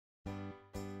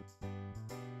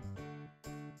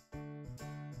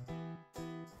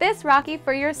This Rocky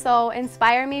for Your Soul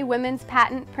Inspire Me women's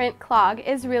patent print clog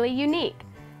is really unique.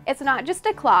 It's not just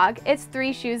a clog, it's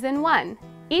 3 shoes in one.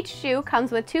 Each shoe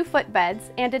comes with 2 footbeds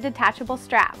and a detachable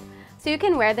strap, so you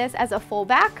can wear this as a full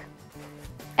back,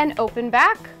 an open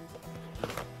back,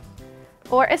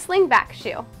 or a sling back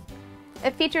shoe.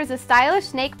 It features a stylish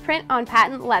snake print on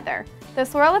patent leather. The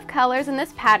swirl of colors in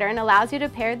this pattern allows you to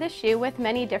pair this shoe with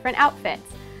many different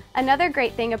outfits. Another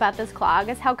great thing about this clog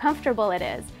is how comfortable it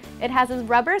is. It has a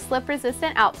rubber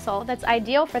slip-resistant outsole that's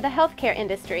ideal for the healthcare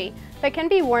industry, but can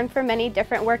be worn for many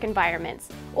different work environments,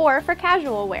 or for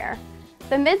casual wear.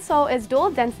 The midsole is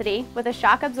dual density with a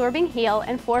shock-absorbing heel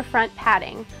and 4 front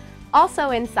padding.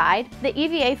 Also inside, the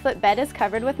EVA footbed is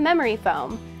covered with memory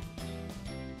foam.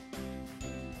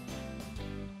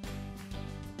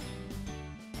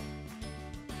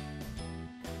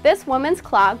 This woman's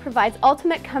clog provides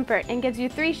ultimate comfort and gives you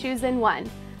 3 shoes in one.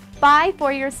 Buy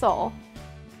 4EurSole.